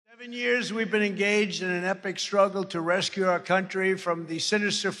7 years we've been engaged in an epic struggle to rescue our country from the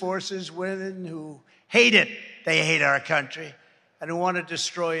sinister forces within who hate it. They hate our country and who want to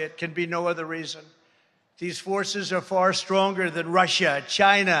destroy it. Can be no other reason. These forces are far stronger than Russia,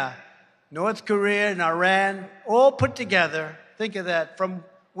 China, North Korea, and Iran, all put together. Think of that. From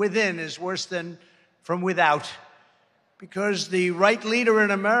within is worse than from without. Because the right leader in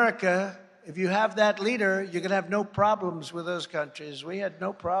America, if you have that leader, you're going to have no problems with those countries. We had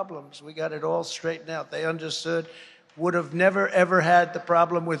no problems. We got it all straightened out. They understood. Would have never, ever had the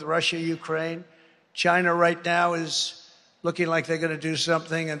problem with Russia, Ukraine. China right now is looking like they're going to do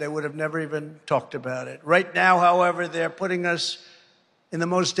something, and they would have never even talked about it. Right now, however, they're putting us in the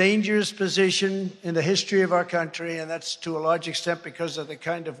most dangerous position in the history of our country, and that's to a large extent because of the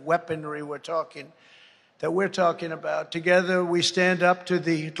kind of weaponry we're talking about. Together, we stand up to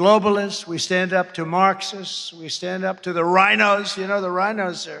the globalists, we stand up to Marxists, we stand up to the rhinos. You know, the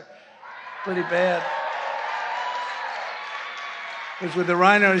rhinos are pretty bad. Because with the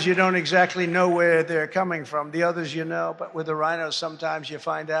rhinos, you don't exactly know where they're coming from. The others you know, but with the rhinos, sometimes you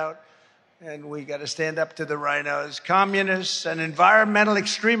find out. And we got to stand up to the rhinos. Communists and environmental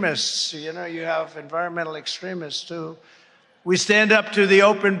extremists. You know, you have environmental extremists, too. We stand up to the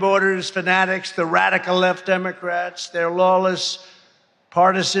open borders fanatics, the radical left Democrats, their lawless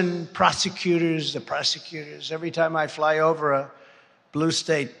partisan prosecutors, the prosecutors. Every time I fly over a blue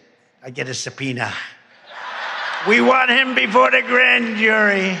state, I get a subpoena. We want him before the grand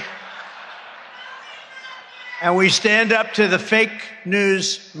jury. And we stand up to the fake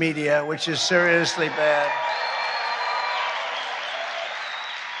news media, which is seriously bad.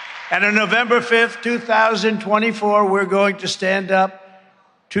 And on November 5th, 2024, we're going to stand up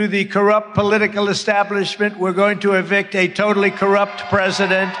to the corrupt political establishment. We're going to evict a totally corrupt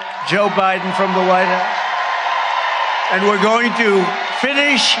president, Joe Biden, from the White House. And we're going to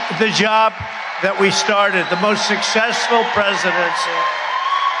finish the job that we started, the most successful presidency.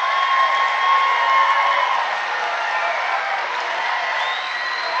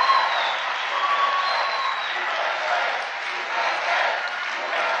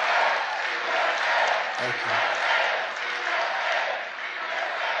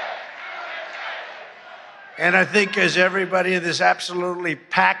 And I think, as everybody in this absolutely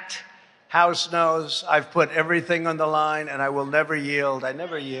packed House knows, I've put everything on the line, and I will never yield. I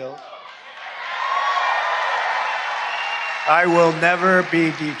never yield. I will never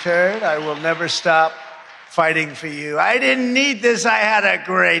be deterred. I will never stop fighting for you. I didn't need this. I had a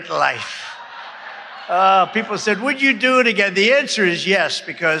great life. People said, would you do it again? The answer is yes,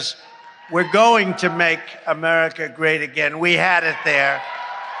 because we're going to make America great again. We had it there.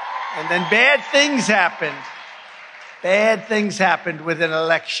 And then bad things happened. Bad things happened with an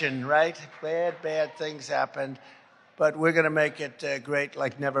election, right? Bad things happened. But we're going to make it great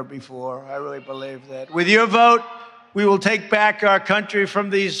like never before. I really believe that. With your vote, we will take back our country from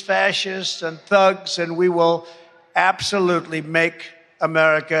these fascists and thugs, and we will absolutely make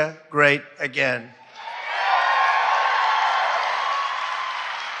America great again.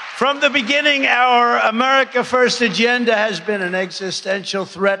 From the beginning, our America First agenda has been an existential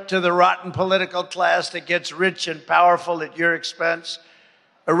threat to the rotten political class that gets rich and powerful at your expense,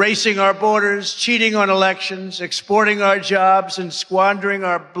 erasing our borders, cheating on elections, exporting our jobs, and squandering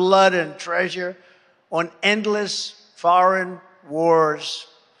our blood and treasure on endless foreign wars.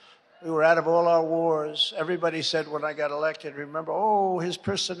 We were out of all our wars. Everybody said when I got elected, remember, oh, his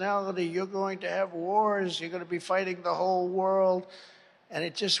personality, you're going to have wars, you're going to be fighting the whole world. And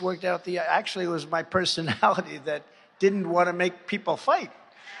it just worked out. Actually, it was my personality that didn't want to make people fight.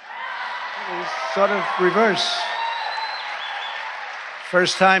 It was sort of reverse.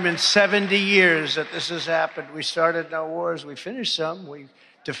 First time in 70 years that this has happened. We started no wars. We finished some. We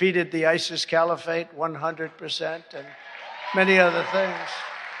defeated the ISIS caliphate 100% and many other things.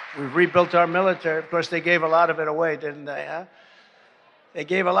 We've rebuilt our military. Of course, they gave a lot of it away, didn't they, huh? They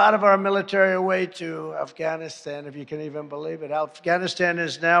gave a lot of our military away to Afghanistan, if you can even believe it. Afghanistan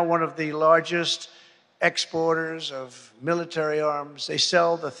is now one of the largest exporters of military arms. They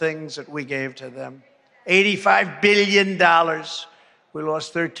sell the things that we gave to them. $85 billion. We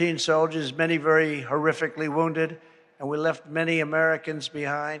lost 13 soldiers, many very horrifically wounded, and we left many Americans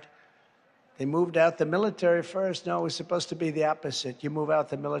behind. They moved out the military first. No, it was supposed to be the opposite. You move out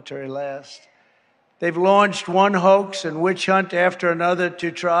the military last. They've launched one hoax and witch hunt after another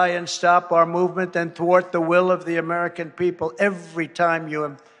to try and stop our movement and thwart the will of the American people. Every time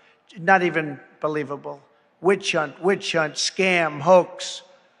not even believable. Witch hunt, scam, hoax.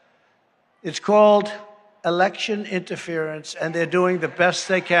 It's called election interference, and they're doing the best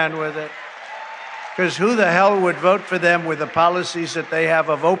they can with it. Because who the hell would vote for them with the policies that they have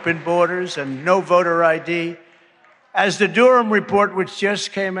of open borders and no voter ID? As the Durham report, which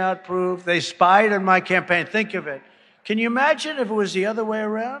just came out, proved, they spied on my campaign. Think of it. Can you imagine if it was the other way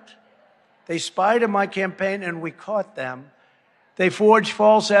around? They spied on my campaign and we caught them. They forged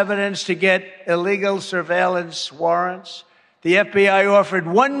false evidence to get illegal surveillance warrants. The FBI offered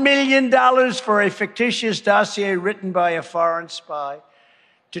 $1 million for a fictitious dossier written by a foreign spy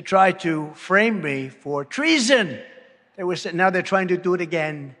to try to frame me for treason. Now they're trying to do it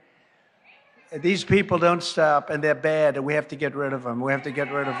again. These people don't stop, and they're bad, and we have to get rid of them. We have to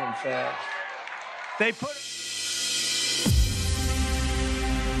get rid of them fast. They put